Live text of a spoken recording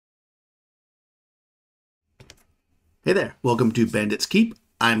Hey there, welcome to Bandit's Keep.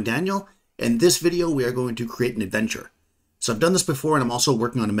 I'm Daniel, and in this video we are going to create an adventure. So I've done this before, and I'm also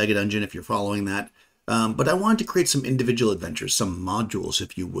working on a mega dungeon if you're following that. But I wanted to create some individual adventures, some modules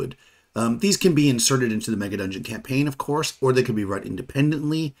if you would. These can be inserted into the mega dungeon campaign, of course, or they can be run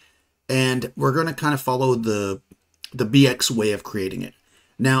independently. And we're going to kind of follow the BX way of creating it.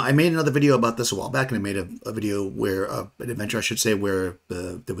 Now, I made another video about this a while back, and I made a video where, an adventure I should say, where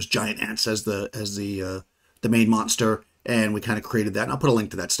there was giant ants as the main monster, and we kind of created that, and I'll put a link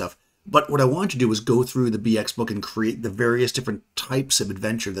to that stuff. But what I wanted to do was go through the BX book and create the various different types of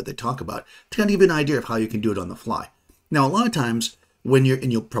adventure that they talk about to kind of give you an idea of how you can do it on the fly. Now, a lot of times when you're,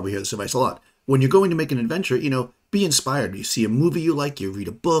 and you'll probably hear this advice a lot, when you're going to make an adventure, be inspired. You see a movie you like, you read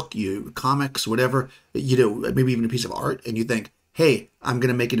a book, you comics, whatever, maybe even a piece of art, and you think, hey, I'm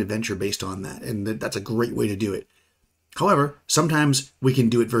going to make an adventure based on that, and that's a great way to do it. However, sometimes we can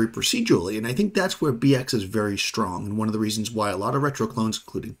do it very procedurally, and I think that's where BX is very strong, and one of the reasons why a lot of retro clones,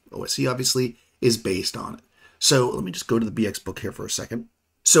 including OSC obviously, is based on it. So let me just go to the BX book here for a second.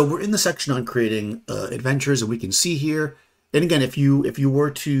 So we're in the section on creating adventures, and we can see here, and again, if you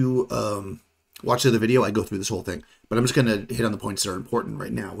were to watch the other video, I go through this whole thing, but I'm just going to hit on the points that are important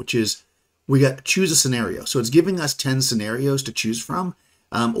right now, which is we got choose a scenario. So it's giving us 10 scenarios to choose from,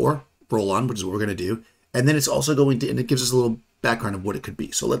 or roll on, which is what we're going to do. And then it's also going to, and it gives us a little background of what it could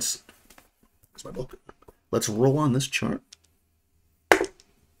be. So let's roll on this chart.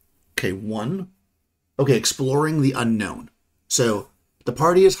 Okay, 1. Okay, exploring the unknown. So the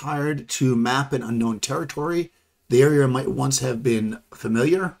party is hired to map an unknown territory. The area might once have been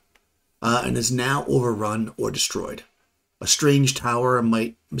familiar and is now overrun or destroyed. A strange tower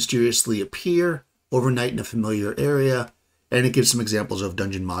might mysteriously appear overnight in a familiar area. And it gives some examples of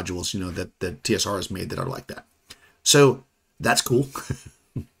dungeon modules, that TSR has made that are like that. So that's cool.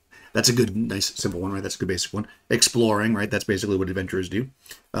 That's a good, nice, simple one, right? That's a good basic one. Exploring, right? That's basically what adventurers do.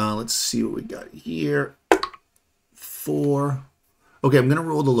 Let's see what we got here. 4. Okay, I'm going to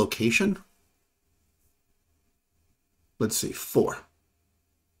roll the location. Let's see, 4.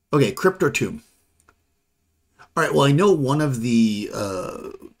 Okay, crypt or tomb. All right, well, I know one of the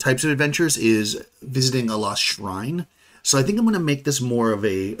types of adventures is visiting a lost shrine. So I think I'm going to make this more of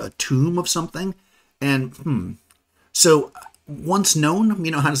a tomb of something. And, so once known,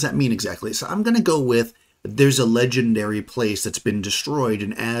 how does that mean exactly? So I'm going to go with there's a legendary place that's been destroyed.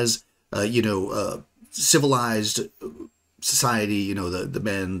 And as, civilized society, the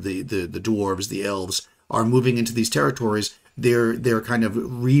men, the dwarves, the elves are moving into these territories, they're kind of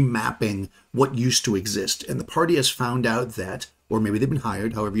remapping what used to exist. And the party has found out that, or maybe they've been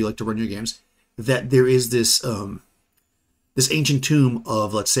hired, however you like to run your games, that there is this ancient tomb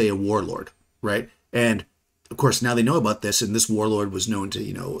of, let's say, a warlord, right? And of course, now they know about this, and this warlord was known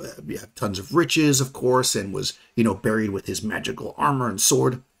to, have tons of riches, of course, and was, buried with his magical armor and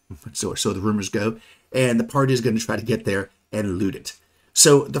sword. So the rumors go. And the party is going to try to get there and loot it.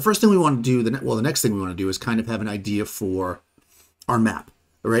 So the first thing we want to do, the next thing we want to do is kind of have an idea for our map,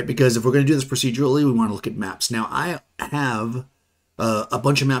 all right? Because if we're going to do this procedurally, we want to look at maps. Now, I have a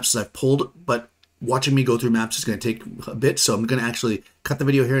bunch of maps that I've pulled, but watching me go through maps is going to take a bit, so I'm going to actually cut the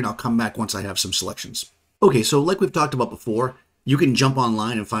video here, and I'll come back once I have some selections. Okay, so like we've talked about before, you can jump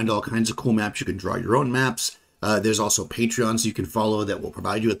online and find all kinds of cool maps. You can draw your own maps. There's also Patreons you can follow that will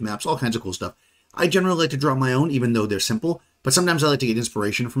provide you with maps, all kinds of cool stuff. I generally like to draw my own, even though they're simple, but sometimes I like to get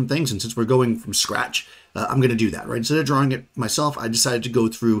inspiration from things, and since we're going from scratch, I'm going to do that, right? Instead of drawing it myself, I decided to go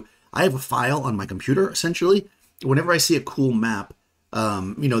through, I have a file on my computer, essentially. Whenever I see a cool map,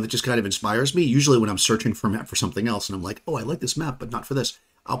 that just kind of inspires me. Usually when I'm searching for a map for something else and I'm like, oh, I like this map, but not for this,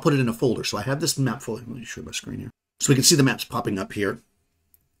 I'll put it in a folder. So I have this map folder. Let me show my screen here. So we can see the maps popping up here.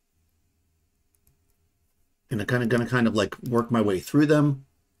 And I'm kind of like work my way through them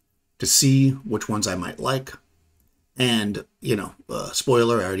to see which ones I might like. And,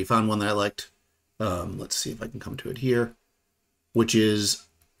 spoiler, I already found one that I liked. Let's see if I can come to it here, which is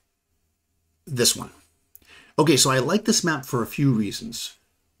this one. Okay, so I like this map for a few reasons.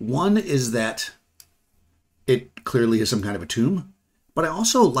 One is that it clearly is some kind of a tomb, but I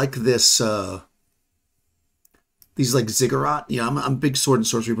also like this, these like ziggurat. I'm a big sword and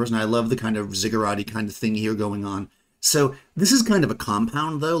sorcery person. I love the kind of ziggurat-y kind of thing here going on. So this is kind of a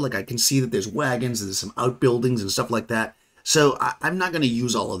compound, though. Like I can see that there's wagons and there's some outbuildings and stuff like that. So I'm not going to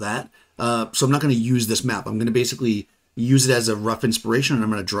use all of that. So I'm not going to use this map. I'm going to basically use it as a rough inspiration, and I'm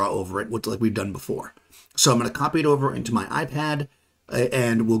going to draw over it, like we've done before. So I'm going to copy it over into my iPad,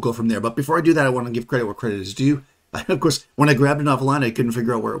 and we'll go from there. But before I do that, I want to give credit where credit is due. Of course, when I grabbed it offline, I couldn't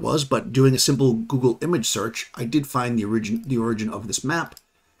figure out where it was, but doing a simple Google image search, I did find the origin of this map,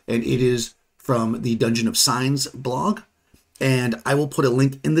 and it is from the Dungeon of Signs blog, and I will put a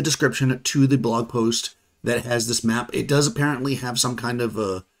link in the description to the blog post that has this map. It does apparently have some kind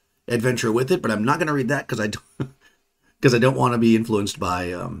of adventure with it, but I'm not going to read that because I don't want to be influenced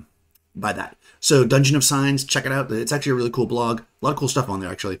by that. So Dungeon of Signs, check it out. It's actually a really cool blog. A lot of cool stuff on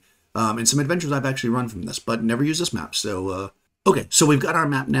there, actually. And some adventures I've actually run from this, but never used this map. So, okay, so we've got our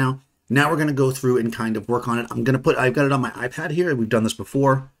map now. Now we're going to go through and kind of work on it. I've got it on my iPad here. We've done this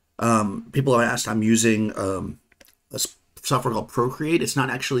before. People have asked, I'm using a software called Procreate. It's not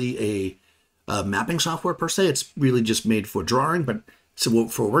actually a mapping software per se. It's really just made for drawing, but so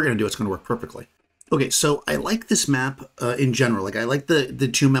for what we're going to do, it's going to work perfectly. Okay, so I like this map in general. Like, I like the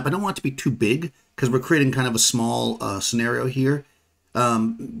tomb map. I don't want it to be too big because we're creating kind of a small scenario here.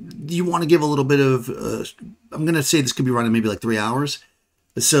 You want to give a little bit of, I'm going to say this could be running maybe like 3 hours.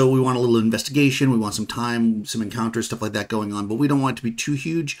 So we want a little investigation. We want some time, some encounters, stuff like that going on, but we don't want it to be too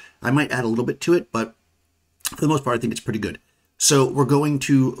huge. I might add a little bit to it, but for the most part, I think it's pretty good. So we're going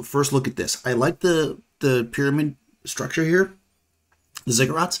to first look at this. I like the pyramid structure here, the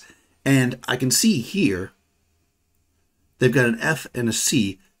ziggurats, and I can see here they've got an F and a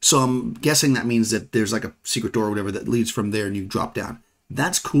C. So I'm guessing that means that there's like a secret door or whatever that leads from there and you drop down.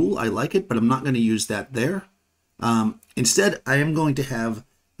 That's cool. I like it, but I'm not going to use that there. Instead, I am going to have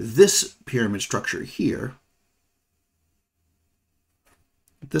this pyramid structure here,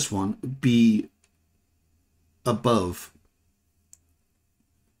 this one, be above.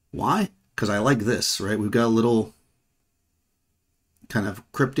 Why? Because I like this, right? We've got a little kind of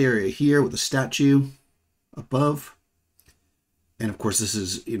crypt area here with a statue above. And of course, this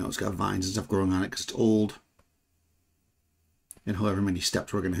is, you know, it's got vines and stuff growing on it because it's old. And however many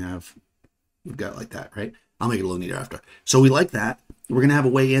steps we're going to have, we've got it like that, right? I'll make it a little neater after. So we like that. We're going to have a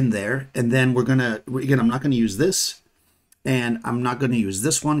way in there. And then we're going to, again, I'm not going to use this. And I'm not going to use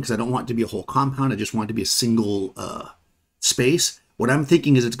this one because I don't want it to be a whole compound. I just want it to be a single space. What I'm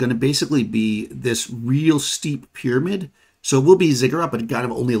thinking is it's going to basically be this real steep pyramid. So it will be ziggurat, but kind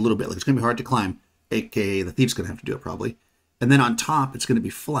of only a little bit. Like it's going to be hard to climb, aka the thief's going to have to do it probably. And then on top, it's going to be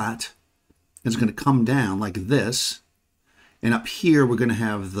flat. It's going to come down like this. And up here, we're going to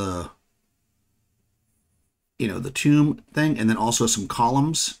have the, you know, the tomb thing, and then also some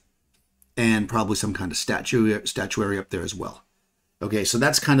columns and probably some kind of statuary up there as well. Okay, so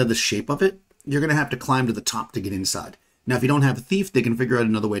that's kind of the shape of it. You're going to have to climb to the top to get inside. Now, if you don't have a thief, they can figure out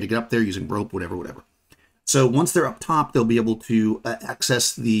another way to get up there using rope, whatever. So once they're up top, they'll be able to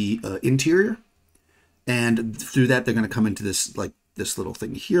access the interior. And through that, they're going to come into this, like this little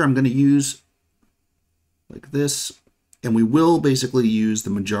thing here. I'm going to use like this. And we will basically use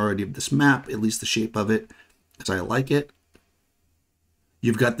the majority of this map, at least the shape of it, because I like it.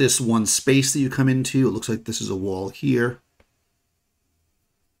 You've got this one space that you come into. It looks like this is a wall here.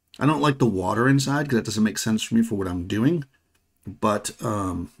 I don't like the water inside because that doesn't make sense for me for what I'm doing. But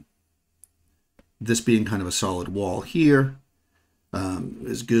this being kind of a solid wall here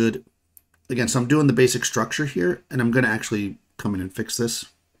is good. Again, so I'm doing the basic structure here, and I'm going to actually come in and fix this.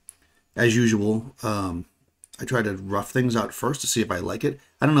 As usual, I try to rough things out first to see if I like it.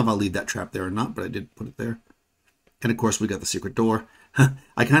 I don't know if I'll leave that trap there or not, but I did put it there. And of course, we got the secret door.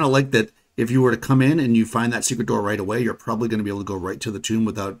 I kind of like that if you were to come in and you find that secret door right away, you're probably going to be able to go right to the tomb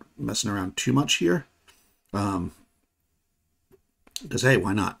without messing around too much here. Because, hey,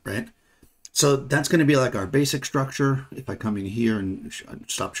 why not, right? So that's going to be like our basic structure. If I come in here and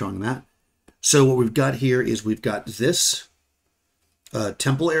stop showing that. So what we've got here is we've got this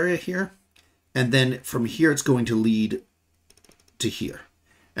temple area here. And then from here, it's going to lead to here.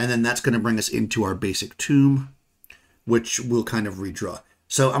 And then that's going to bring us into our basic tomb, which we'll kind of redraw.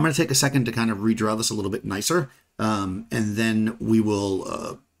 So I'm going to take a second to kind of redraw this a little bit nicer. And then we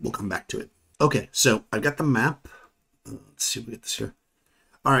will we'll come back to it. Okay, so I've got the map. Let's see if we get this here.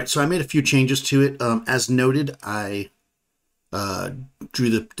 All right, so I made a few changes to it. As noted, I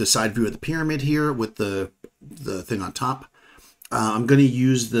drew the side view of the pyramid here with the thing on top. I'm going to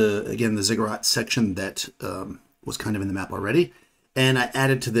use again, the ziggurat section that was kind of in the map already. And I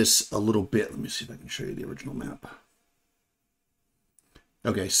added to this a little bit. Let me see if I can show you the original map.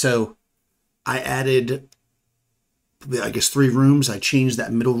 Okay, so I added, I guess, 3 rooms. I changed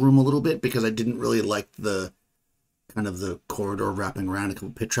that middle room a little bit because I didn't really like the kind of the corridor wrapping around a couple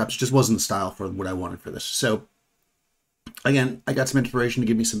pit traps. It just wasn't the style for what I wanted for this. So again, I got some inspiration to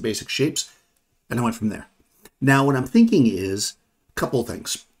give me some basic shapes, and I went from there. Now, what I'm thinking is a couple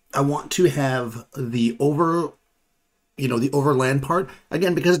things. I want to have the overland part.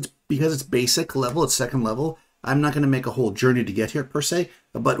 Again, because it's basic level, it's second level, I'm not going to make a whole journey to get here per se,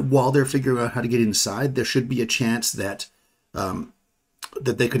 but while they're figuring out how to get inside, there should be a chance that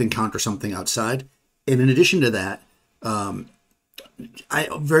that they could encounter something outside. And in addition to that, I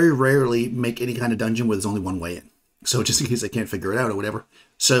very rarely make any kind of dungeon where there's only one way in. So just in case I can't figure it out or whatever.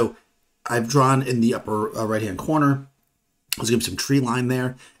 So I've drawn in the upper right-hand corner, there's going to be some tree line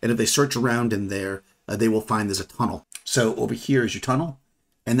there. And if they search around in there, they will find there's a tunnel. So over here is your tunnel.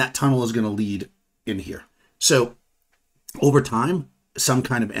 And that tunnel is going to lead in here. So over time, some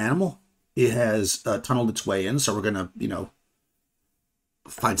kind of animal, it has tunneled its way in. So we're going to, you know,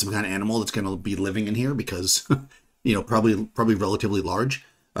 find some kind of animal that's going to be living in here because, you know, probably relatively large.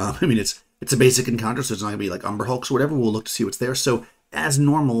 I mean, it's a basic encounter, so it's not going to be like Umber Hulks or whatever. We'll look to see what's there. So as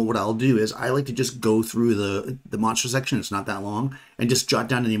normal, what I'll do is I like to just go through the monster section. It's not that long. And just jot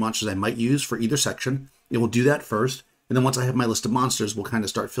down any monsters I might use for either section. And we'll do that first. And then once I have my list of monsters, we'll kind of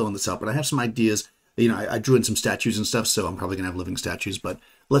start filling this up. But I have some ideas. You know, I drew in some statues and stuff, so I'm probably going to have living statues. But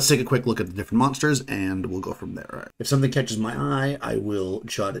let's take a quick look at the different monsters, and we'll go from there. All right. If something catches my eye, I will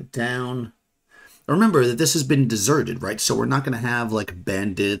jot it down. Remember that this has been deserted, right? So we're not going to have like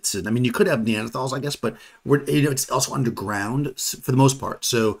bandits, and I mean, you could have Neanderthals, I guess, but you know, it's also underground for the most part.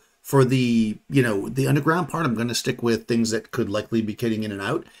 So for the, you know, the underground part, I'm going to stick with things that could likely be getting in and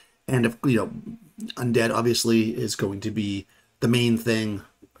out. And if, you know, undead obviously is going to be the main thing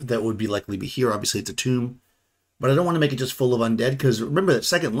that would be likely be here. Obviously, it's a tomb, but I don't want to make it just full of undead because remember that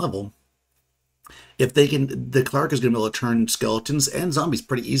second level, if they can, the cleric is going to be able to turn skeletons and zombies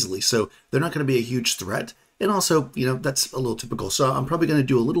pretty easily, so they're not going to be a huge threat. And also, you know, that's a little typical. So I'm probably going to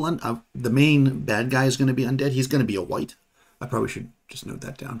do a little, the main bad guy is going to be undead. He's going to be a white. I probably should just note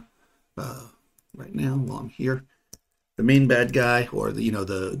that down right now while I'm here. The main bad guy, or the, you know,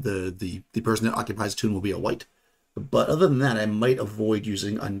 the person that occupies the tomb will be a white. But other than that, I might avoid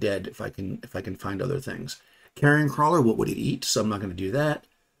using undead if I can find other things. Carrion crawler, what would it eat? So I'm not going to do that.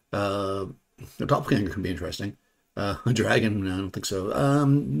 A doppelganger can be interesting. A dragon, no, I don't think so.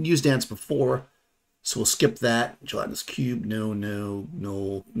 Used dance before, so we'll skip that. Gelatinous cube, no.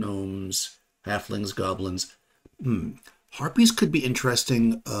 Gnomes, halflings, goblins. Harpies could be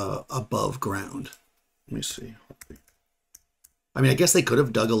interesting above ground. Let me see. I mean, I guess they could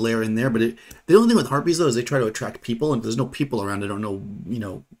have dug a lair in there, but the only thing with harpies, though, is they try to attract people, and if there's no people around, I don't know, you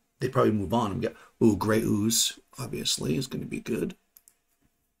know, they'd probably move on. We got, ooh, gray ooze, obviously, is going to be good.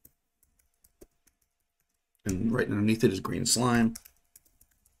 And right underneath it is green slime.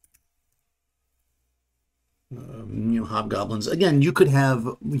 You know, hobgoblins. Again, you could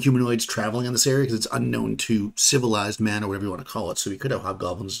have humanoids traveling in this area because it's unknown to civilized man or whatever you want to call it. So you could have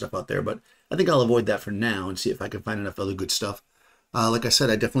hobgoblins and stuff out there, but I think I'll avoid that for now and see if I can find enough other good stuff. Like I said,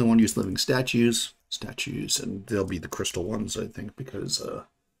 I definitely want to use living statues, and they'll be the crystal ones, I think, because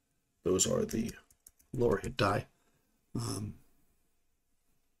those are the lower hit die.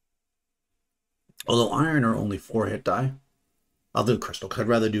 Although iron are only 4 hit die, I'll do crystal because I'd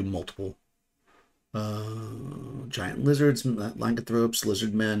rather do multiple. Giant lizards, lycanthropes,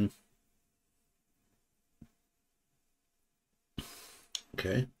 lizard men.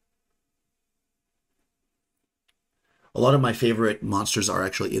 Okay. A lot of my favorite monsters are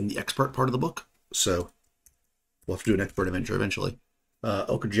actually in the expert part of the book, so we'll have to do an expert adventure eventually.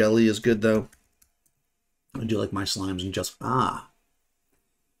 Ochre jelly is good, though. I do like my slimes and just...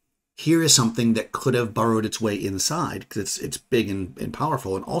 Here is something that could have burrowed its way inside, because it's big and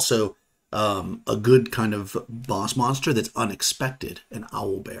powerful, and also a good kind of boss monster that's unexpected, an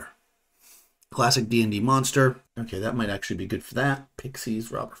owlbear. Classic D&D monster. Okay, that might actually be good for that. Pixies,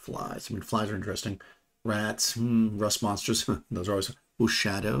 robber flies. I mean, flies are interesting. Rats, rust monsters. Those are always... Ooh,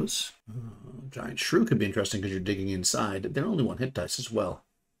 shadows. Giant shrew could be interesting because you're digging inside. They're only 1 hit dice as well.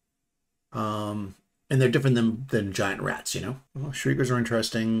 And they're different than giant rats, you know? Well, shriekers are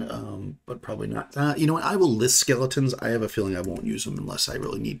interesting, but probably not. You know what? I will list skeletons. I have a feeling I won't use them unless I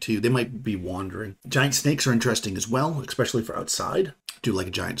really need to. They might be wandering. Giant snakes are interesting as well, especially for outside. I do like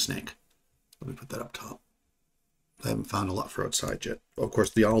a giant snake. Let me put that up top. I haven't found a lot for outside yet. Of course,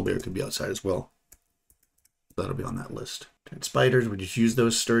 the owlbear could be outside as well. That'll be on that list. Giant spiders, we just use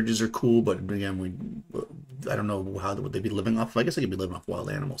those. Sturges are cool, but again, I don't know how would they be living off. I guess they could be living off wild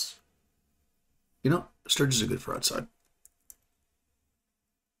animals. You know, sturges are good for outside.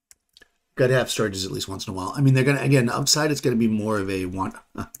 Got to have sturges at least once in a while. I mean, they're gonna, again, outside it's gonna be more of a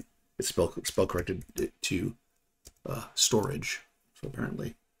it's spell corrected to storage. So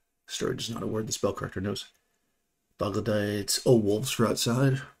apparently, storage is not a word the spell corrector knows. Troglodytes. Oh, wolves for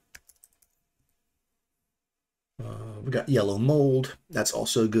outside. We got yellow mold. That's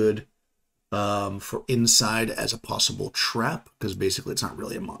also good for inside as a possible trap, because basically it's not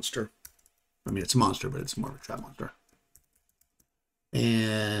really a monster. I mean, it's a monster, but it's more of a trap monster.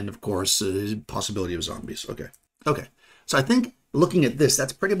 And of course, possibility of zombies. Okay. So I think looking at this,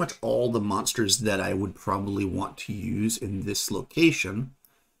 that's pretty much all the monsters that I would probably want to use in this location.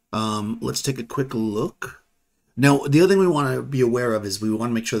 Let's take a quick look. Now, the other thing we want to be aware of is we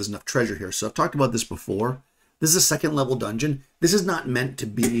want to make sure there's enough treasure here. So I've talked about this before. This is a second level dungeon. This is not meant to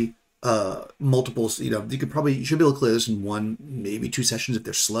be multiples. You know, you should be able to clear this in 1, maybe 2 sessions if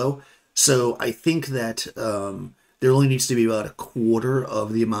they're slow. So I think that there only needs to be about a quarter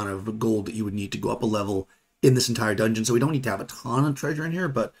of the amount of gold that you would need to go up a level in this entire dungeon. So we don't need to have a ton of treasure in here,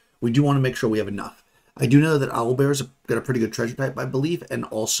 but we do want to make sure we have enough. I do know that owlbears got a pretty good treasure type, I believe, and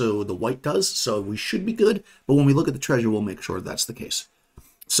also the white does, so we should be good. But when we look at the treasure, we'll make sure that's the case.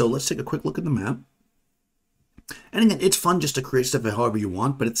 So let's take a quick look at the map. And again, it's fun just to create stuff however you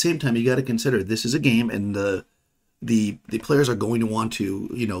want, but at the same time, you got to consider this is a game, and the players are going to want to,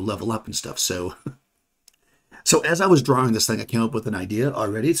 you know, level up and stuff. So as I was drawing this thing, I came up with an idea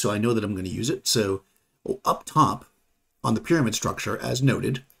already, so I know that I'm going to use it. So up top on the pyramid structure, as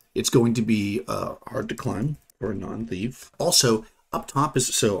noted, it's going to be hard to climb for a non-thief. Also, up top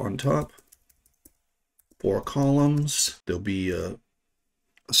is, so on top, 4 columns, there'll be a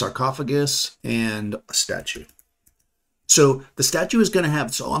sarcophagus and a statue. So the statue is going to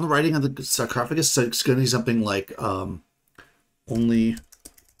have, so on the writing of the sarcophagus, so it's going to be something like only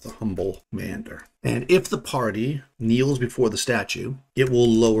the humble mander. And if the party kneels before the statue, it will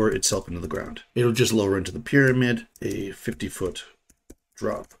lower itself into the ground. It'll just lower into the pyramid, a 50-foot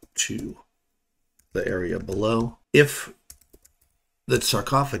drop to the area below. If the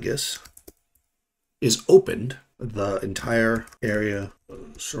sarcophagus is opened, the entire area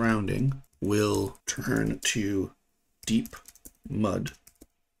surrounding will turn to deep mud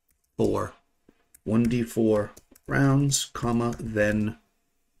for 1d4 rounds, comma, then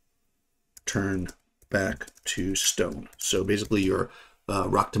turn back to stone. So basically your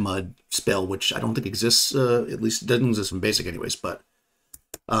rock to mud spell, which I don't think exists, at least it doesn't exist in basic anyways, but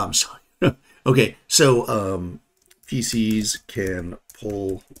okay, so PCs can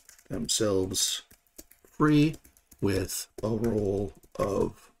pull themselves free with a roll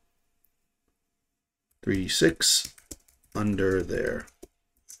of 3d6 under their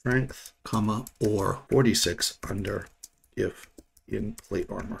strength, comma, or 46 under if in plate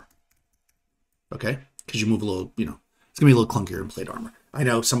armor. Okay, because you move a little, you know, it's gonna be a little clunkier in plate armor. I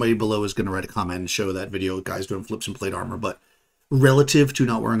know somebody below is gonna write a comment and show that video of guys doing flips in plate armor, but relative to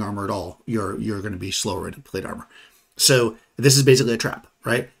not wearing armor at all, you're going to be slower in plate armor. So this is basically a trap,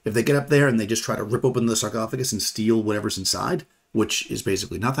 right? If they get up there and they just try to rip open the sarcophagus and steal whatever's inside, which is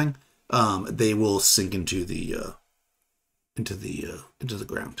basically nothing, they will sink into the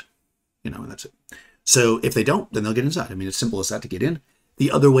ground, you know, and that's it. So if they don't, then they'll get inside. I mean, it's simple as that to get in.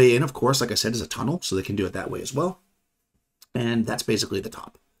 The other way in, of course, like I said, is a tunnel, so they can do it that way as well. And that's basically the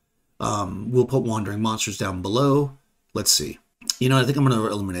top. We'll put wandering monsters down below. Let's see. You know, I think I'm going to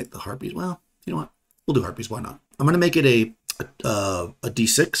eliminate the harpies. Well, you know what? We'll do harpies. Why not? I'm going to make it a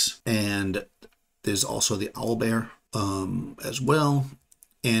D6, and there's also the owlbear as well.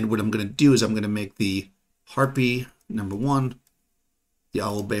 And what I'm going to do is I'm going to make the harpy number 1, the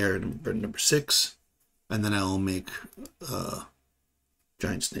owlbear number 6, and then I'll make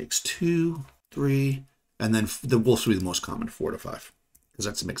giant snakes 2, 3, and then the wolves will be the most common, 4 to 5, because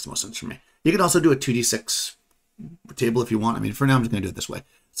that makes the most sense for me. You can also do a 2d6 table if you want. I mean, for now I'm just going to do it this way.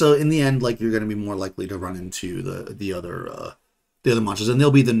 So in the end, like, you're going to be more likely to run into the other monsters, and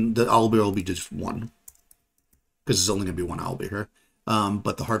they'll be the owlbear will be just 1, because there's only going to be 1 owlbear here.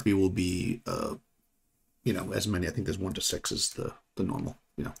 But the harpy will be you know, as many. I think there's 1 to 6 is the normal.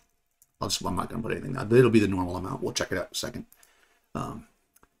 You know, I'm not going to put anything down. It'll be the normal amount. We'll check it out in a second.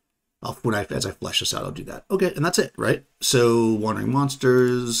 As I flesh this out, I'll do that. Okay, and that's it, right? So wandering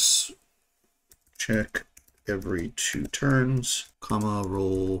monsters, check every 2 turns, comma,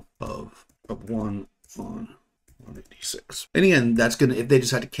 roll of 1 on 1d6. And again, that's gonna, if they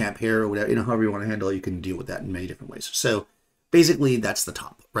decide to camp here or whatever, you know, however you want to handle it, you can deal with that in many different ways. So basically, that's the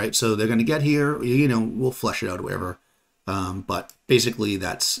top, right? So they're going to get here, you know, we'll flesh it out or whatever. But basically,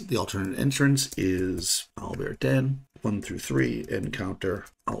 that's the alternate entrance is owlbear den, 1 through 3, encounter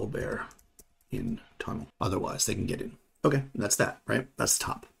owlbear in tunnel. Otherwise, they can get in. Okay, that's that, right? That's the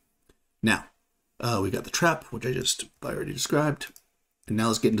top. Now, we got the trap, which I already described. And now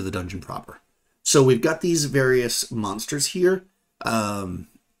let's get into the dungeon proper. So we've got these various monsters here,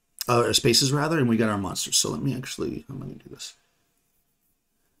 spaces rather, and we got our monsters. So let me actually, I'm going to do this.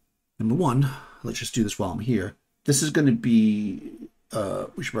 Number 1, let's just do this while I'm here. This is going to be,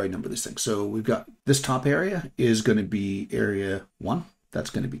 we should probably number this thing. So we've got this top area is going to be area 1. That's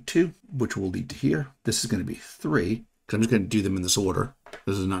going to be 2, which will lead to here. This is going to be 3, because I'm just going to do them in this order.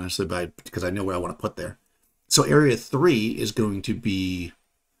 This is not necessarily because I know where I want to put there. So area 3 is going to be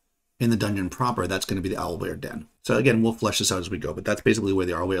in the dungeon proper. That's going to be the owlbear den. So again, we'll flesh this out as we go, but that's basically where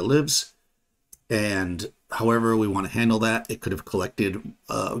the owlbear lives. And however we want to handle that, it could have collected,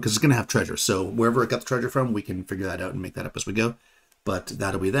 because it's going to have treasure. So wherever it got the treasure from, we can figure that out and make that up as we go. But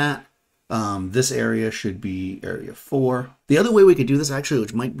that'll be that. This area should be area 4. The other way we could do this, actually,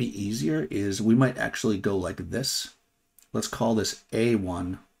 which might be easier, is we might actually go like this. Let's call this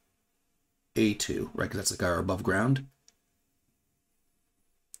A1, A2, right? Because that's like our above ground.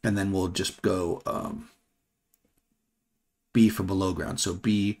 And then we'll just go B for below ground. So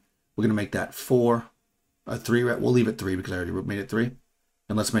B, we're going to make that 4, 3, right? We'll leave it 3 because I already made it 3.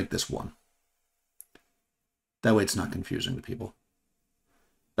 And let's make this 1. That way it's not confusing to people.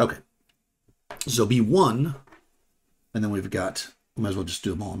 Okay. So B1, and then we've got, we might as well just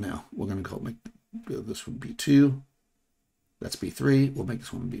do them all now. We're going to go make this one B2. That's B3. We'll make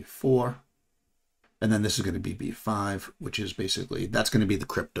this one B4. And then this is going to be B5, which is basically, that's going to be the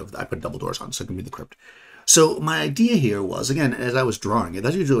crypt of, I put double doors on, so it can be the crypt. So my idea here was, again, as I was drawing it,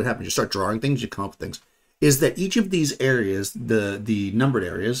 that's usually what happens. You start drawing things, you come up with things, is that each of these areas, the numbered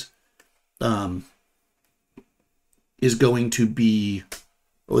areas, is going to be,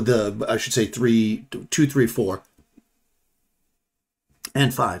 or I should say 2, 3, 4,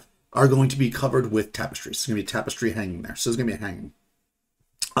 and 5 are going to be covered with tapestries. It's going to be a tapestry hanging there. So there's going to be a hanging.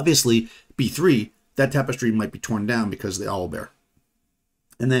 Obviously, B3, that tapestry might be torn down because of the owlbear.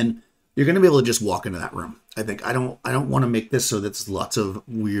 And then you're going to be able to just walk into that room. I think I don't want to make this so that's lots of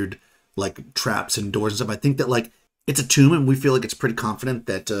weird like traps and doors and stuff. I think that like it's a tomb and we feel like it's pretty confident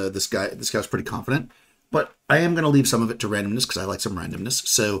that this guy's pretty confident. But I am going to leave some of it to randomness because I like some randomness.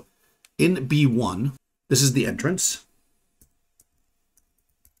 So in B1, this is the entrance.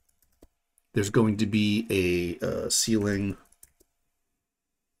 There's going to be a ceiling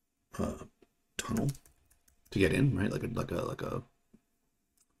tunnel to get in, right? Like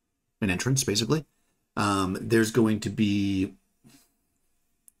an entrance, basically. There's going to be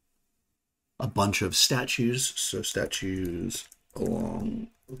a bunch of statues. So statues along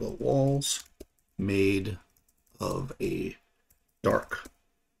the walls made of a dark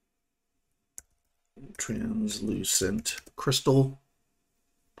translucent crystal.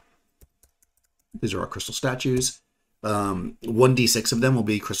 These are our crystal statues. 1d6 of them will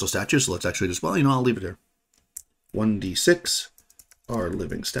be crystal statues. So let's actually just, well, I'll leave it here. 1d6 are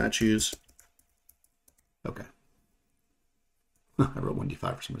living statues. Okay. I wrote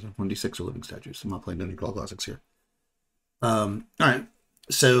 1d5 for some reason. 1d6 are living statues. I'm not playing Dungeon Crawl Classics here. All right.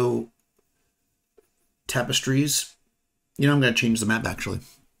 So tapestries. I'm going to change the map actually.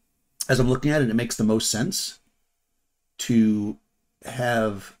 As I'm looking at it, it makes the most sense to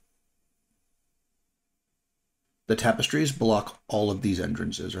have the tapestries block all of these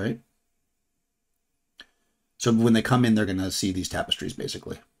entrances, right? So when they come in, they're going to see these tapestries,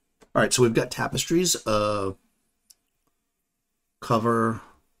 basically. All right, so we've got tapestries. Cover.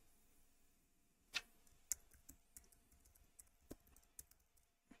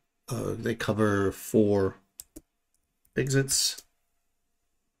 They cover 4 exits.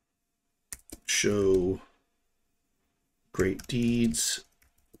 Show great deeds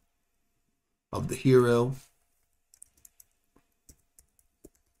of the hero.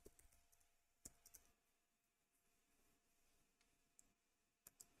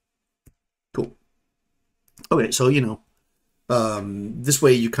 Cool. Okay, so, this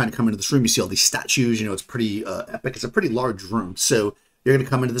way you kind of come into this room, you see all these statues, it's pretty epic. It's a pretty large room. So you're going to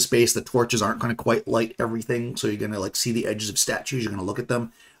come into the space. The torches aren't going to quite light everything. So you're going to like see the edges of statues. You're going to look at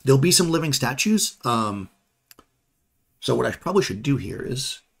them. There'll be some living statues. So what I probably should do here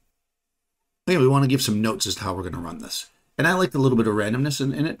is, we want to give some notes as to how we're going to run this. And I like a little bit of randomness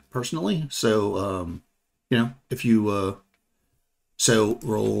in it personally. So, if you, so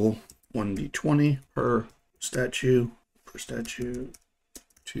roll 1d20 per statue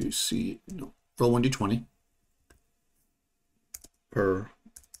to see, roll 1d20 per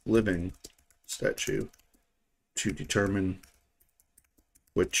living statue to determine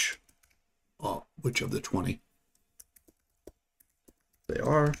which of the 20 they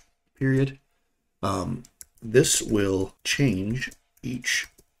are, period. This will change each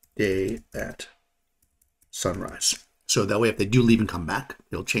day at sunrise. So that way, if they do leave and come back,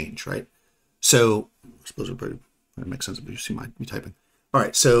 it'll change, right? So I suppose it makes sense if you see me typing. All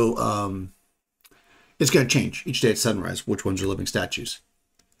right, so it's going to change each day at sunrise which ones are living statues.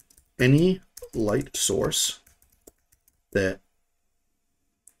 Any light source that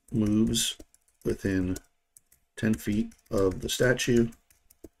moves within 10 feet of the statue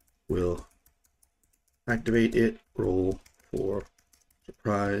will activate it, roll for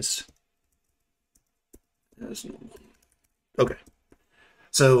surprise, as normal. Okay.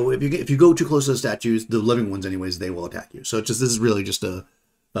 So if you go too close to the statues, the living ones anyways, they will attack you. So it's just, this is really just a,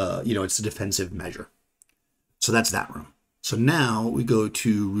 it's a defensive measure. So that's that room. So now we go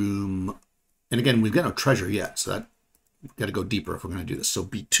to room, and again, we've got no treasure yet, so that we've got to go deeper if we're going to do this. So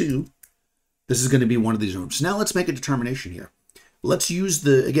B2, this is going to be one of these rooms. Now let's make a determination here. Let's use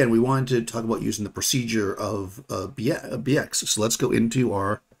the, again, we wanted to talk about using the procedure of BX. So let's go into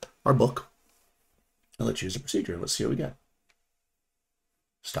our book, and let's use the procedure. Let's see what we get.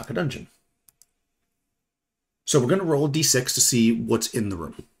 Stock a dungeon. So we're going to roll a d6 to see what's in the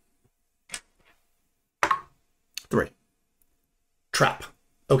room. 3. Trap.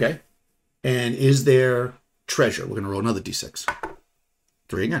 Okay. And is there treasure? We're going to roll another d6.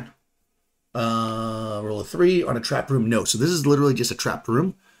 3 again. Roll a 3 on a trap room. No. So this is literally just a trap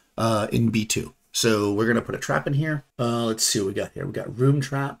room in B2. So we're going to put a trap in here. Let's see what we got here. We got room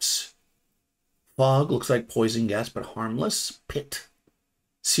traps. Fog. Looks like poison gas, but harmless. Pit.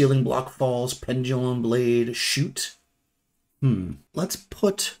 Ceiling block falls. Pendulum blade. Shoot. Let's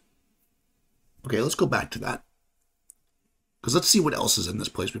put... Okay, let's go back to that. Because let's see what else is in this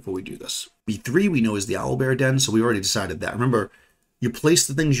place before we do this. B3 we know is the owlbear den, so we already decided that. Remember, you place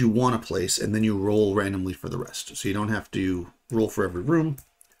the things you want to place, and then you roll randomly for the rest. So you don't have to roll for every room.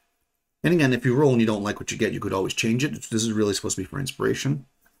 And again, if you roll and you don't like what you get, you could always change it. This is really supposed to be for inspiration.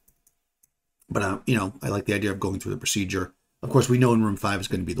 But, you know, I like the idea of going through the procedure. Of course, we know in room 5 is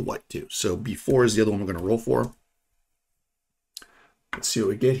going to be the white too. So B4 is the other one we're going to roll for. Let's see what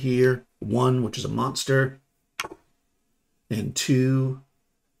we get here. 1, which is a monster. And 2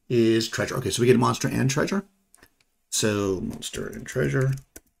 is treasure. Okay, so we get a monster and treasure. So monster and treasure.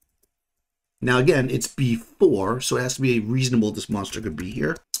 Now again, it's B4, so it has to be reasonable this monster could be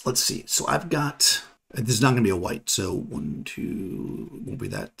here. Let's see. So I've got, this is not going to be a white. So 1, 2, won't be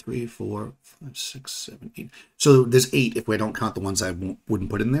that. 3, 4, 5, 6, 7, 8. So there's 8 if we don't count the ones I wouldn't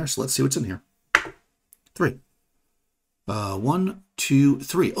put in there. So let's see what's in here. 3. 1, 2,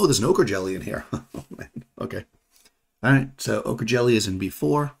 3. Oh, there's an ochre jelly in here. Oh man. Okay. All right, so ochre jelly is in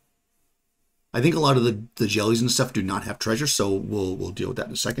B4. I think a lot of the jellies and stuff do not have treasure, so we'll deal with that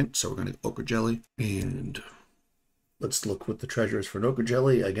in a second. So we're going to ochre jelly, and let's look what the treasure is for an ochre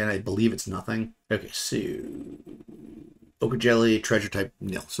jelly. Again, I believe it's nothing. Okay, so ochre jelly, treasure type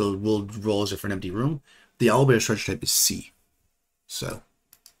nil. So we'll roll as if for an empty room. The owlbear's treasure type is C. So,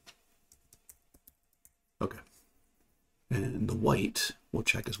 okay. And the white, we'll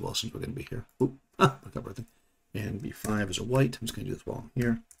check as well since we're going to be here. Oop, look up everything. And B5 is a white. I'm just going to do this while I'm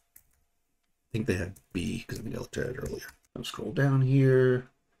here. I think they had B, because I think I looked at it earlier. I'll scroll down here.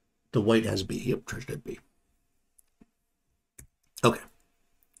 The white has B. Yep, treasure type B. Okay.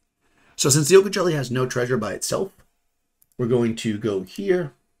 So since the ochre jelly has no treasure by itself, we're going to go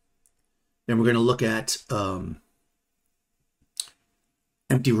here. And we're going to look at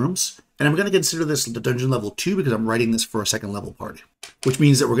empty rooms. And I'm going to consider this the dungeon level 2 because I'm writing this for a second level party. Which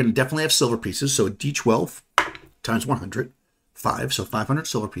means that we're going to definitely have silver pieces. So a D12 times 100, 5. So 500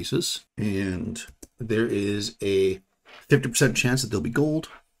 silver pieces. And there is a 50% chance that there'll be gold.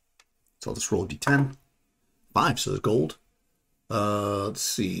 So I'll just roll a D10. 5, so there's gold. Let's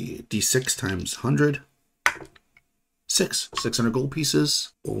see, D6 times 100. 600 gold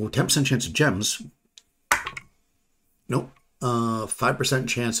pieces. Oh, 10% chance of gems. Nope. 5%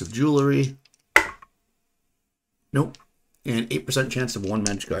 chance of jewelry. Nope. And 8% chance of one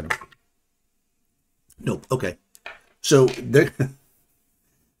magic item. Nope. Okay. So they're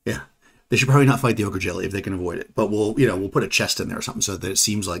yeah, they should probably not fight the ochre jelly if they can avoid it. But we'll put a chest in there or something so that it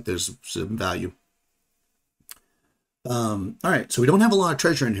seems like there's some value. All right. So we don't have a lot of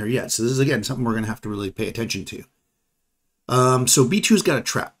treasure in here yet. So this is again something we're gonna have to really pay attention to. So B2's got a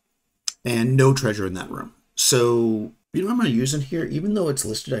trap and no treasure in that room. So you know what I'm gonna use in here, even though it's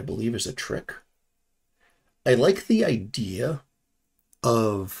listed, I believe, as a trick. I like the idea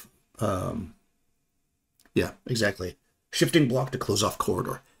of, yeah, exactly. Shifting block to close off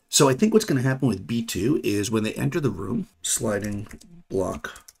corridor. So I think what's going to happen with B2 is when they enter the room, sliding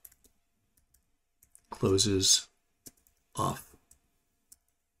block closes off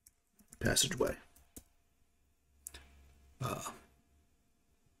passageway.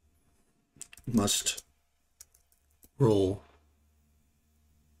 Must roll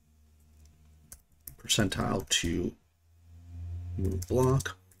percentile to move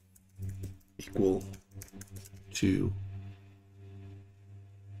block equal to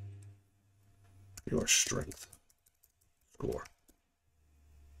your strength score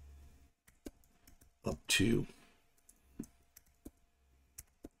up to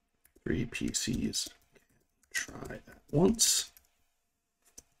 3 PCs. Try that once.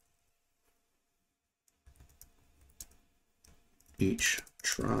 Each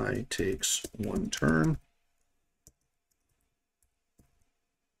try takes 1 turn.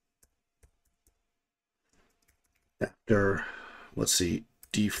 After, let's see,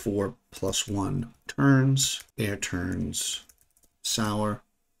 D4 plus 1 turns, air turns sour,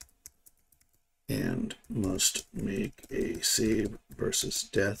 and must make a save versus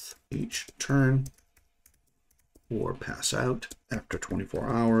death each turn, or pass out. After 24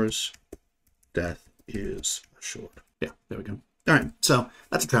 hours, death is assured. Yeah, there we go. All right, so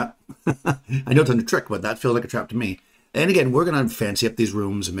that's a trap. I know it's a trick, but that feels like a trap to me. And again, we're going to fancy up these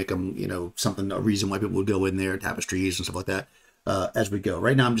rooms and make them, you know, something, a reason why people would go in there, tapestries and stuff like that as we go.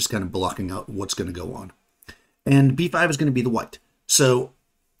 Right now, I'm just kind of blocking out what's going to go on. And B5 is going to be the white. So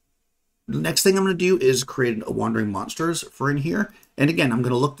the next thing I'm going to do is create a wandering monsters for in here. And again, I'm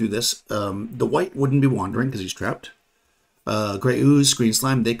going to look through this. The white wouldn't be wandering because he's trapped. Gray Ooze, Green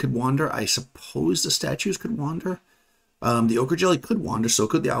Slime, they could wander. I suppose the statues could wander. The Ochre Jelly could wander, so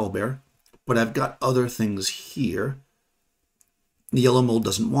could the Owlbear. But I've got other things here. The Yellow Mold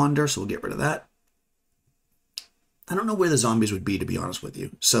doesn't wander, so we'll get rid of that. I don't know where the zombies would be, to be honest with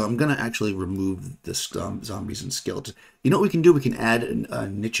you. So I'm going to actually remove the zombies and skeletons. You know what we can do? We can add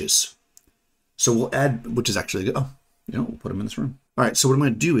niches. So we'll add, which is actually, oh, you know, we'll put them in this room. All right, so what I'm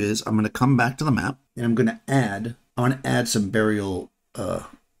going to do is I'm going to come back to the map, and I'm going to add some burial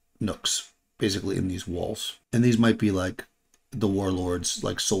nooks, basically, in these walls. And these might be like the warlords,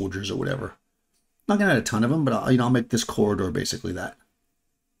 like soldiers or whatever. I'm not going to add a ton of them, but I'll make this corridor basically that.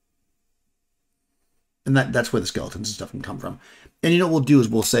 And that's where the skeletons and stuff can come from. And you know what we'll do is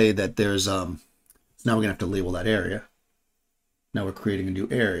we'll say that there's, now we're going to have to label that area. Now we're creating a new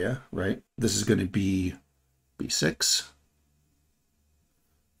area, right? This is going to be B6.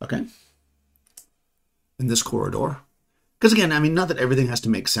 Okay. In this corridor. Because again, I mean, not that everything has to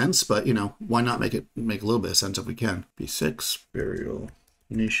make sense, but, you know, why not make a little bit of sense if we can? B6, burial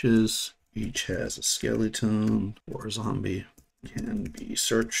niches. Each has a skeleton or a zombie. Can be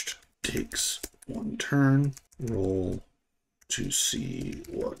searched. Takes 1 turn. Roll to see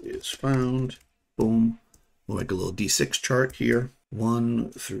what is found. Boom. We'll make a little D6 chart here. 1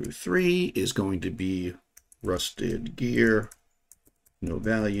 through 3 is going to be rusted gear. No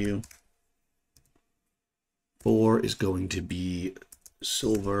value. 4 is going to be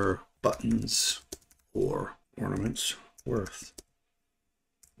silver buttons or ornaments worth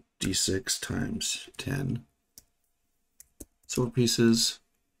D6 times 10 silver pieces.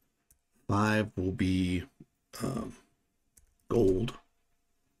 5 will be gold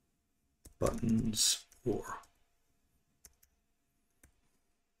buttons or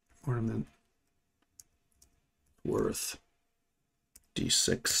ornament worth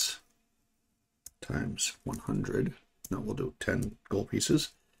D6 times 100. No, we'll do 10 gold pieces.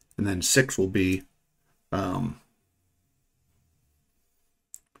 And then 6 will be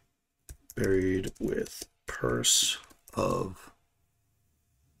buried with purse of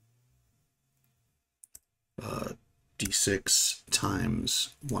D6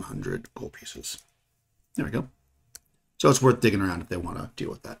 times 100 gold pieces. There we go. So it's worth digging around if they want to deal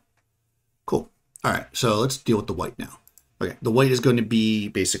with that. Cool. All right, so let's deal with the white now. Okay, the white is going to be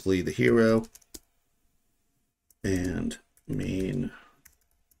basically the hero and main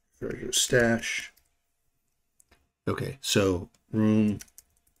treasure stash. Okay, so room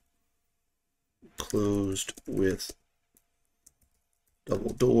closed with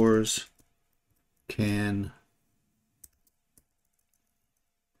double doors. Can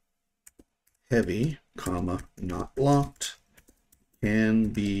heavy, comma, not locked. Can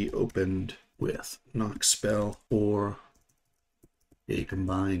be opened with knock spell or a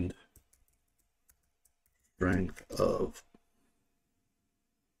combined strength of,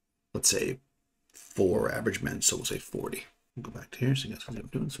 let's say, 4 average men. So we'll say 40. We'll go back to here so you guys can see what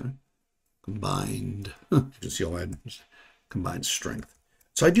I'm doing. Sorry. Combined. You can see all that combined strength.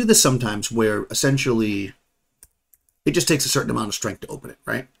 So I do this sometimes where essentially it just takes a certain amount of strength to open it,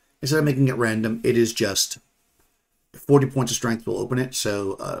 right? Instead of making it random, it is just 40 points of strength will open it.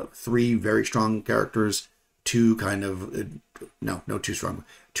 So 3 very strong characters, 2 kind of, no, too strong.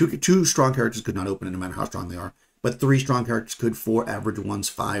 Two strong characters could not open it no matter how strong they are. But 3 strong characters could, 4 average ones,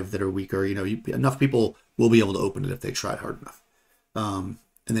 5 that are weaker. You know, enough people will be able to open it if they tried hard enough. And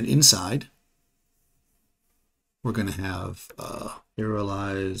then inside, we're going to have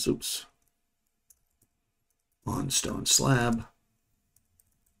Paralyze, oops, on stone slab,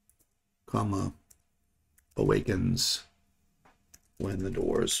 comma, awakens when the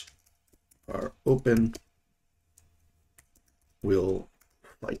doors are open, will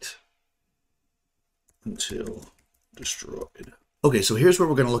fight until destroyed. Okay, so here's where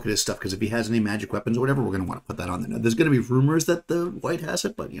we're going to look at his stuff, because if he has any magic weapons or whatever, we're going to want to put that on there. Now, there's going to be rumors that the white has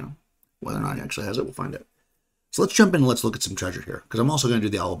it, but, you know, whether or not he actually has it, we'll find out. So let's jump in and let's look at some treasure here, because I'm also going to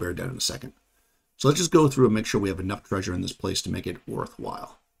do the owlbear den in a second. So let's just go through and make sure we have enough treasure in this place to make it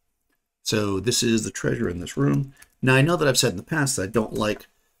worthwhile. So this is the treasure in this room. Now, I know that I've said in the past that I don't like,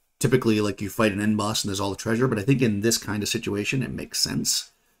 typically, like you fight an end boss and there's all the treasure, but I think in this kind of situation, it makes sense.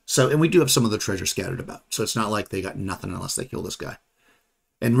 So, and we do have some of the treasure scattered about, so it's not like they got nothing unless they kill this guy.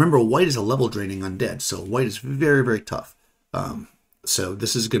 And remember, white is a level draining undead, so white is very, very tough. So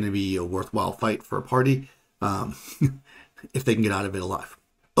this is going to be a worthwhile fight for a party, if they can get out of it alive.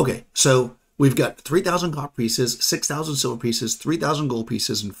 Okay, so we've got 3,000 copper pieces, 6,000 silver pieces, 3,000 gold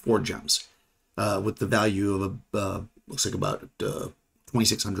pieces, and 4 gems, with the value of, looks like about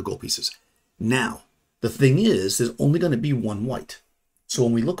 2,600 gold pieces. Now, the thing is, there's only going to be 1 white. So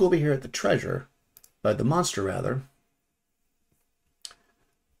when we look over here at the treasure, the monster rather,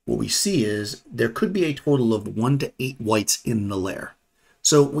 what we see is there could be a total of 1 to 8 whites in the lair.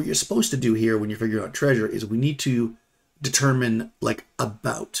 So what you're supposed to do here when you're figuring out treasure is we need to determine, like,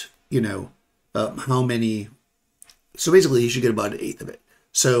 about, you know, how many. So basically, you should get about 1/8 of it.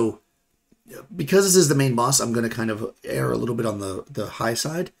 So because this is the main boss, I'm going to kind of err a little bit on the high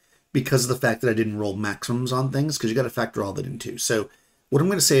side because of the fact that I didn't roll maximums on things, because you got to factor all that in too. So what I'm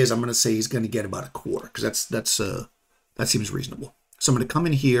going to say is I'm going to say he's going to get about 1/4, because that seems reasonable. So I'm going to come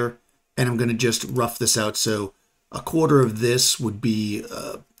in here and I'm going to just rough this out. So 1/4 of this would be,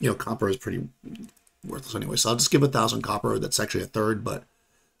 you know, copper is pretty worthless anyway. So I'll just give 1,000 copper. That's actually 1/3, but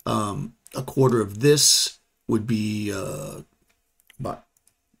 1/4 of this would be about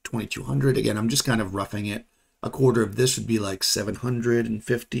 2,200. Again, I'm just kind of roughing it. 1/4 of this would be like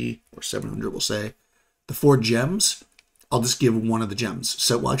 750 or 700, we'll say. The 4 gems, I'll just give 1 of the gems.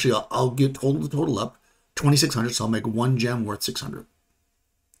 So well, actually, I'll get the total up 2,600. So I'll make 1 gem worth 600.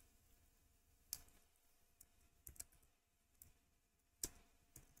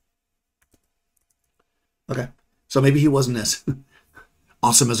 Okay, so maybe he wasn't as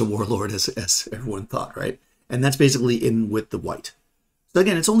awesome as a warlord as everyone thought, right? And that's basically in with the white. So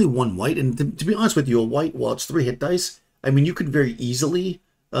again, it's only 1 white, and to be honest with you, a white, while it's 3 hit dice, I mean, you could very easily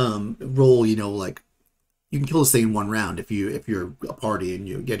roll, you know, like, you can kill this thing in 1 round if you're a party and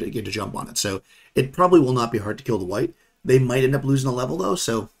you get a jump on it. So it probably will not be hard to kill the white. They might end up losing a level though.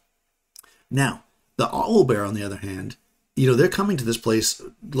 So now the owlbear, on the other hand, you know, they're coming to this place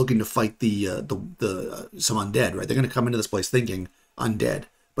looking to fight some undead, right? They're going to come into this place thinking undead,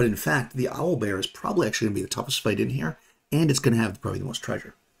 but in fact, the owlbear is probably actually going to be the toughest fight in here, and it's going to have probably the most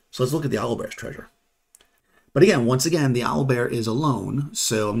treasure. So let's look at the owlbear's treasure. But again, once again, the owlbear is alone,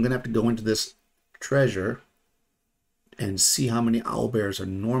 so I'm going to have to go into this treasure and see how many owlbears are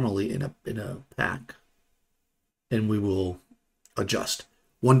normally in a pack, and we will adjust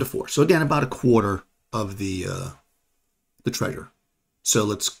 1 to 4. So again, about 1/4 of the treasure. So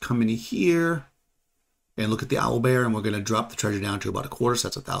let's come in here and look at the owlbear, and we're going to drop the treasure down to about 1/4. So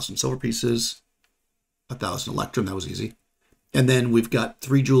that's 1,000 silver pieces, 1,000 electrum. That was easy. And then we've got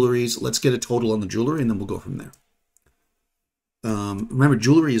 3 jewelries. Let's get a total on the jewelry, and then we'll go from there. Remember,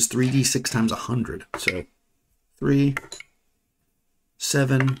 jewelry is 3d6 times 100. So 3,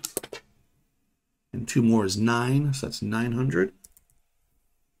 7, and 2 more is 9. So that's 900.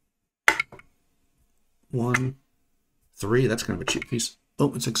 1, 3. That's kind of a cheap piece.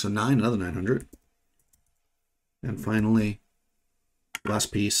 Oh, it's 6, so 9. Another 900. And finally,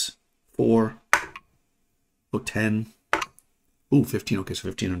 last piece, 4. Oh, 10. Ooh, 15. Okay, so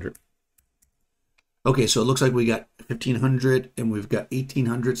 1,500. Okay, so it looks like we got 1,500 and we've got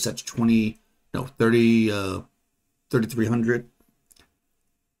 1,800. So that's 3,300.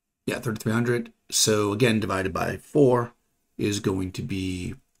 Yeah, 3,300. So again, divided by 4 is going to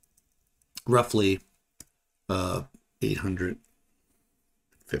be roughly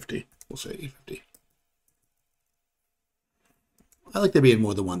 850. We'll say 850. I like there being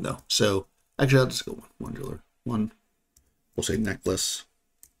more than 1 though. So actually, I'll just go one jeweler. 1. We'll say necklace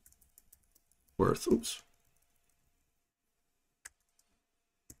worth, oops.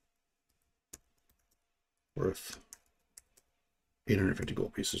 Worth 850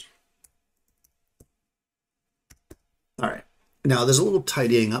 gold pieces. All right. Now there's a little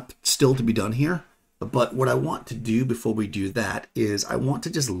tidying up still to be done here, but what I want to do before we do that is I want to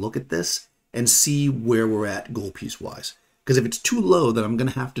just look at this and see where we're at gold piece wise. Because if it's too low, then I'm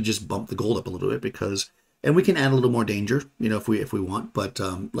going to have to just bump the gold up a little bit, because, and we can add a little more danger, you know, if we want, but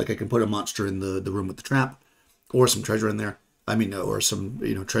like I can put a monster in the room with the trap, or some treasure in there. I mean, or some,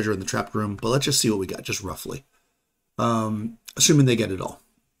 you know, treasure in the trap room, but let's just see what we got, just roughly. Assuming they get it all.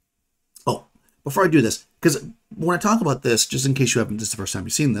 Oh, before I do this, because when I talk about this, just in case you haven't, this is the first time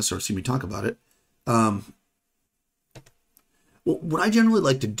you've seen this or seen me talk about it, well, what I generally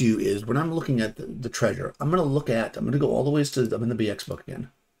like to do is when I'm looking at the treasure, I'm going to go all the ways to, I'm in the BX book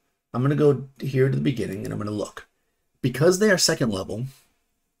again. I'm going to go here to the beginning and I'm going to look. Because they are second level,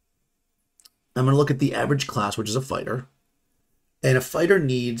 I'm going to look at the average class, which is a fighter. And a fighter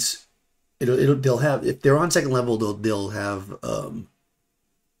needs, they'll have, if they're on second level, they'll have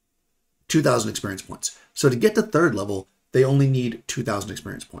 2,000 experience points. So to get to third level, they only need 2,000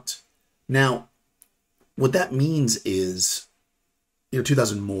 experience points. Now, what that means is,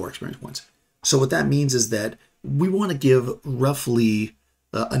 2,000 more experience points. So what that means is that we want to give roughly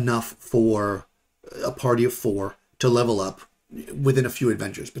enough for a party of 4 to level up within a few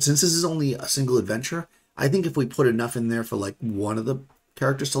adventures. But since this is only a single adventure, I think if we put enough in there for like one of the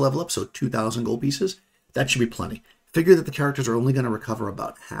characters to level up, so 2,000 gold pieces, that should be plenty. Figure that the characters are only going to recover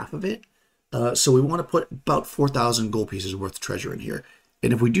about half of it. So we want to put about 4,000 gold pieces worth of treasure in here.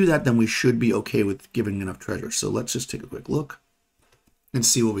 And if we do that, then we should be okay with giving enough treasure. So let's just take a quick look and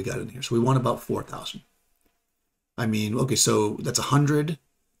see what we got in here. So we want about 4,000. I mean, okay, so that's 100,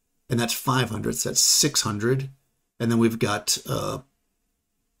 and that's 500, so that's 600. And then we've got about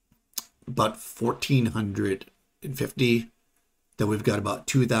 1,450. Then we've got about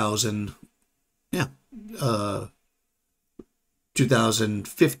 2,000,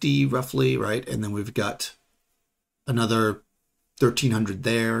 2,050 roughly, right? And then we've got another 1,300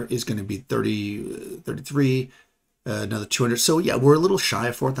 there is going to be 33, another 200. So yeah, we're a little shy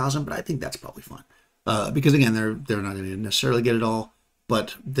of 4,000, but I think that's probably fine. Because again, they're not going to necessarily get it all,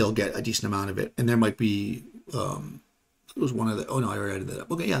 but they'll get a decent amount of it. And there might be, it was one of the, oh no, I already added that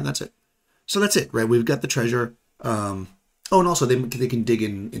up. Okay, yeah, that's it. So that's it, right? We've got the treasure. Oh, and also they can dig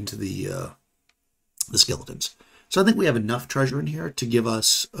into the skeletons. So I think we have enough treasure in here to give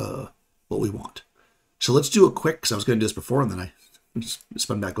us what we want. So let's do a quick, because I was going to do this before and then I just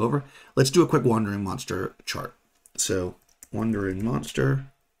spun back over. Let's do a quick wandering monster chart. So wandering monster,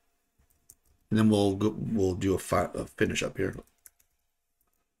 and then we'll do a finish up here.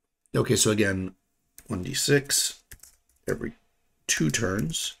 Okay, so again, 1d6 every 2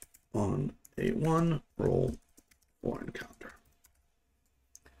 turns on a 1 roll or encounter.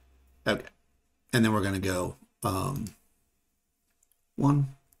 Okay, and then we're going to go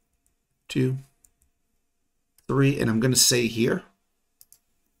 1, 2, 3, and I'm going to say here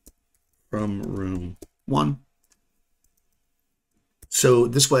from room 1. So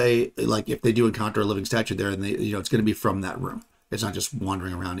this way, like if they do encounter a living statue there, and they, it's going to be from that room. It's not just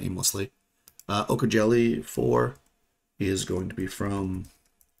wandering around aimlessly. Ochre Jelly 4 is going to be from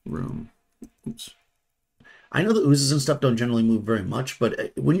room. Oops. I know the oozes and stuff don't generally move very much,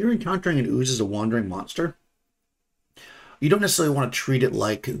 but when you're encountering an ooze as a wandering monster, you don't necessarily want to treat it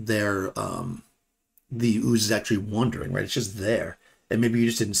like they're the ooze is actually wandering, right? It's just there, and maybe you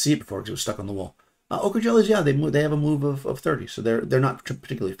just didn't see it before because it was stuck on the wall. Ochre Jellies, yeah, they move. They have a move of 30, so they're not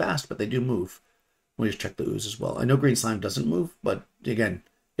particularly fast, but they do move. We just check the ooze as well. I know green slime doesn't move, but again,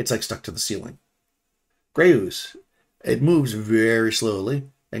 it's like stuck to the ceiling. Gray ooze, it moves very slowly,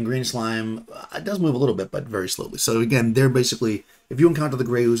 and green slime, it does move a little bit, but very slowly. So again, they're basically, if you encounter the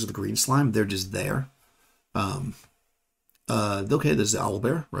gray ooze or the green slime, they're just there. Okay, there's the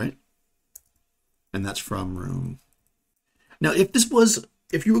owlbear, right? And that's from room. Now,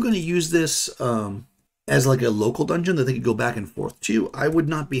 if you were going to use this as like a local dungeon that they could go back and forth to, I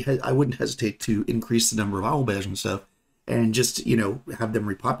wouldn't hesitate to increase the number of owlbears and stuff, and just have them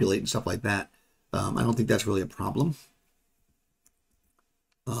repopulate and stuff like that. I don't think that's really a problem.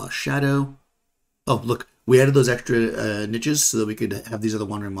 Shadow. Oh, look, we added those extra niches so that we could have these other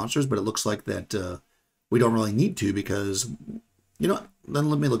wandering monsters, but it looks like that we don't really need to because, you know what? Then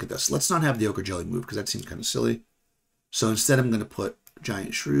let me look at this. Let's not have the Ochre Jelly move because that seems kind of silly. So instead, I'm going to put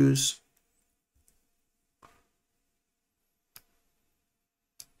giant shrews.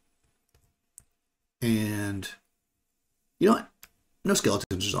 And you know what? No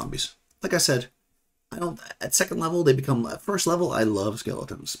skeletons or zombies. Like I said, at second level, they become, at first level, I love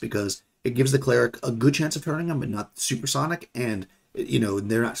skeletons because it gives the cleric a good chance of turning them, but not supersonic, and,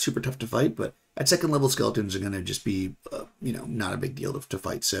 they're not super tough to fight, but at second level, skeletons are going to just be, not a big deal to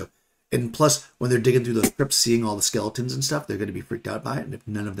fight, so, and plus, when they're digging through those crypts, seeing all the skeletons and stuff, they're going to be freaked out by it, and if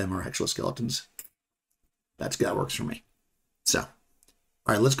none of them are actual skeletons, that works for me. So, all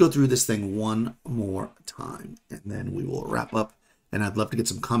right, let's go through this thing one more time, and then we will wrap up. And I'd love to get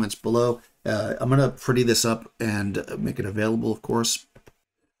some comments below. I'm going to pretty this up and make it available, of course.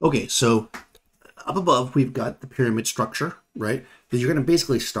 Okay, so up above, we've got the pyramid structure, right? You're going to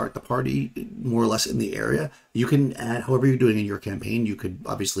basically start the party more or less in the area. You can add, however you're doing in your campaign, you could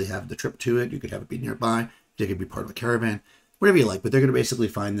obviously have the trip to it. You could have it be nearby. It could be part of a caravan, whatever you like. But they're going to basically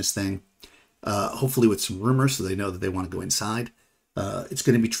find this thing, hopefully with some rumors so they know that they want to go inside. It's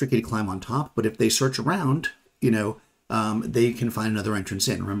going to be tricky to climb on top, but if they search around, they can find another entrance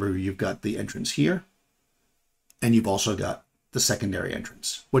in. Remember, you've got the entrance here, and you've also got the secondary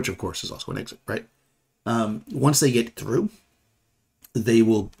entrance, which of course is also an exit, right? Once they get through, they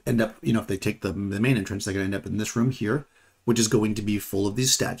will end up, if they take the main entrance, they're going to end up in this room here, which is going to be full of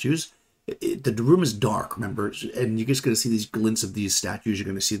these statues. The room is dark, remember, and you're just going to see these glints of these statues. You're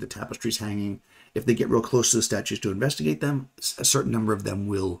going to see the tapestries hanging. If they get real close to the statues to investigate them, a certain number of them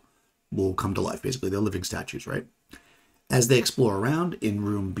will come to life. Basically, they're living statues, right? As they explore around in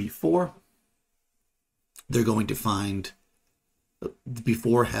room B4, they're going to find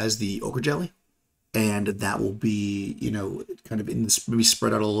B4 has the ochre jelly, and that will be, kind of in this, maybe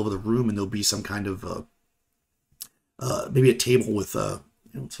spread out all over the room, and there'll be some kind of, maybe a table with, so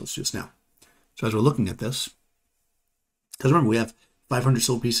let's do this now. So as we're looking at this, because remember, we have 500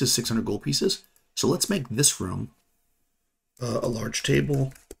 silver pieces, 600 gold pieces. So let's make this room a large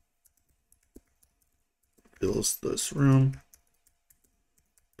table. Fills this room,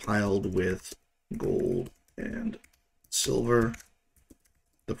 piled with gold and silver.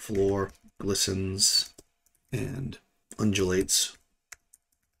 The floor glistens and undulates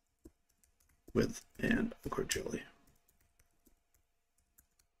with an ochre jelly.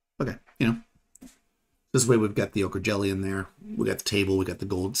 Okay, this way we've got the ochre jelly in there. We got the table, we got the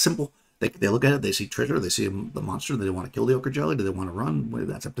gold. Simple. They look at it, they see treasure, they see the monster. Do they want to kill the ochre jelly? Do they want to run? Well,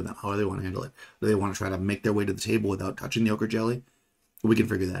 that's up to them. How do they want to handle it? Do they want to try to make their way to the table without touching the ochre jelly? We can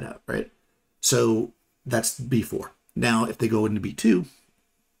figure that out, right? So that's B4. Now, if they go into B2,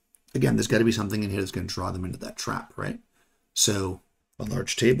 again, there's got to be something in here that's going to draw them into that trap, right? So a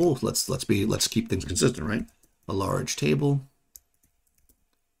large table. Let's keep things consistent, right? A large table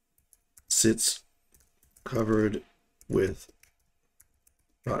sits covered with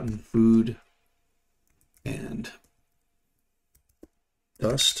rotten food and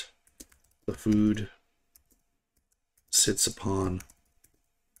dust. The food sits upon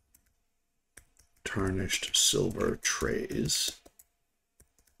tarnished silver trays.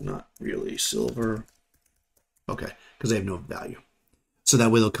 Not really silver. Okay, because they have no value. So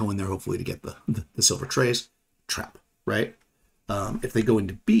that way they'll go in there hopefully to get the silver trays. Trap, right? If they go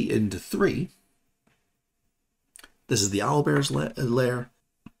into into 3, this is the owlbear's lair.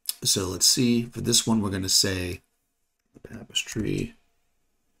 So let's see, for this one, we're going to say the tapestry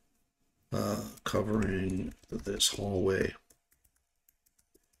covering this hallway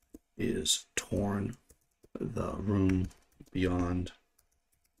is torn. The room beyond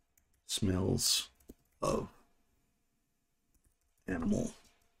smells of animal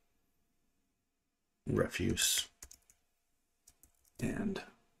refuse and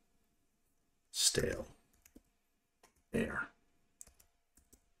stale air.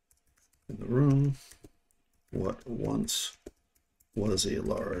 In the room, what once was a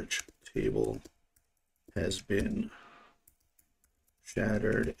large table has been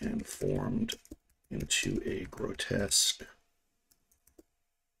shattered and formed into a grotesque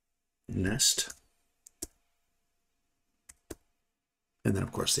nest. And then,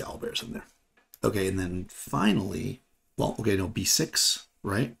 of course, the owlbear's in there. Okay, and then finally, well, okay, no, B6,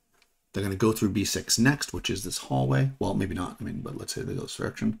 right? They're going to go through B6 next, which is this hallway. Well, maybe not, but let's say they go this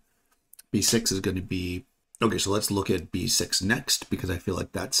direction. B6 is going to be, okay, so let's look at B6 next, because I feel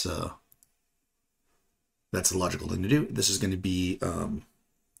like that's the logical thing to do. This is going to be,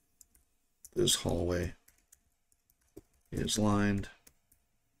 this hallway is lined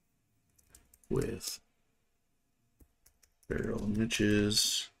with burial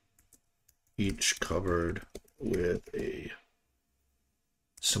niches, each covered with a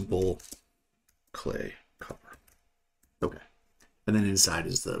simple clay cover. Okay. And then inside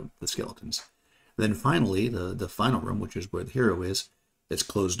is the skeletons. And then finally, the final room, which is where the hero is, it's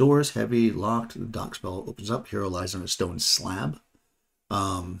closed doors, heavy, locked. The dock spell opens up. Hero lies on a stone slab.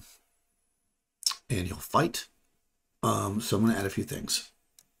 And he'll fight. So I'm going to add a few things.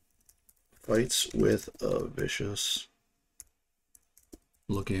 Fights with a vicious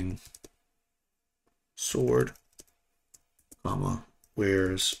looking sword, comma,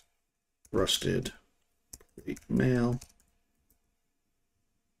 wears rusted plate mail,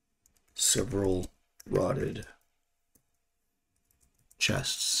 several rotted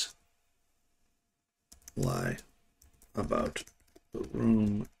chests lie about the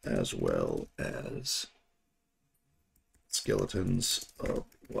room, as well as skeletons of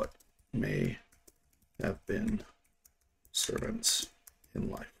what may have been servants in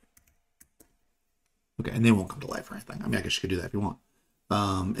life. Okay, and they won't come to life or anything. I mean, I guess you could do that if you want.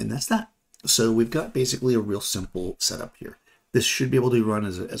 And that's that. So we've got basically a real simple setup here. This should be able to run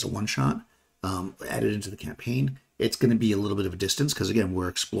as a one-shot, added into the campaign. It's going to be a little bit of a distance because, again, we're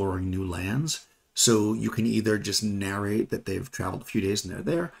exploring new lands. So you can either just narrate that they've traveled a few days and they're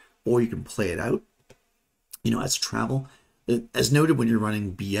there, or you can play it out, as travel. As noted, when you're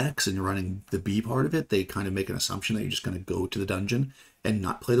running BX and you're running the B part of it, they kind of make an assumption that you're just going to go to the dungeon and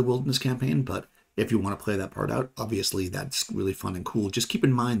not play the wilderness campaign. But if you want to play that part out, obviously that's really fun and cool. Just keep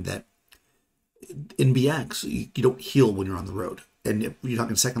in mind that in BX, you don't heal when you're on the road. And if you're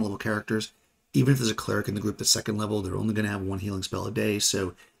talking second level characters, even if there's a cleric in the group that's second level, they're only going to have one healing spell a day.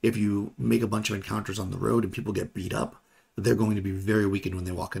 So if you make a bunch of encounters on the road and people get beat up, they're going to be very weakened when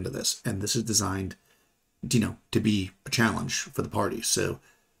they walk into this. And this is designed, to be a challenge for the party. So,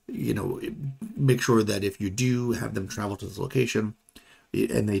 make sure that if you do have them travel to this location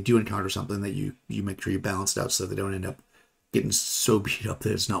and they do encounter something, that you make sure you balance it out so they don't end up getting so beat up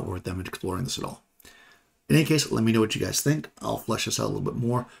that it's not worth them exploring this at all. In any case, let me know what you guys think. I'll flesh this out a little bit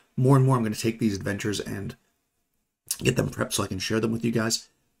more. More and more, I'm going to take these adventures and get them prepped so I can share them with you guys.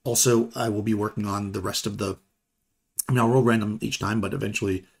 Also, I will be working on the rest of I'll roll random each time, but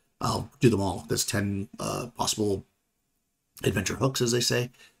eventually I'll do them all. There's 10 possible adventure hooks, as they say.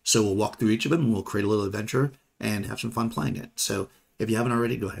 So we'll walk through each of them, and we'll create a little adventure and have some fun playing it. So if you haven't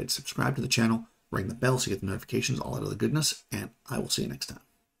already, go ahead and subscribe to the channel, ring the bell so you get the notifications, all that other goodness, and I will see you next time.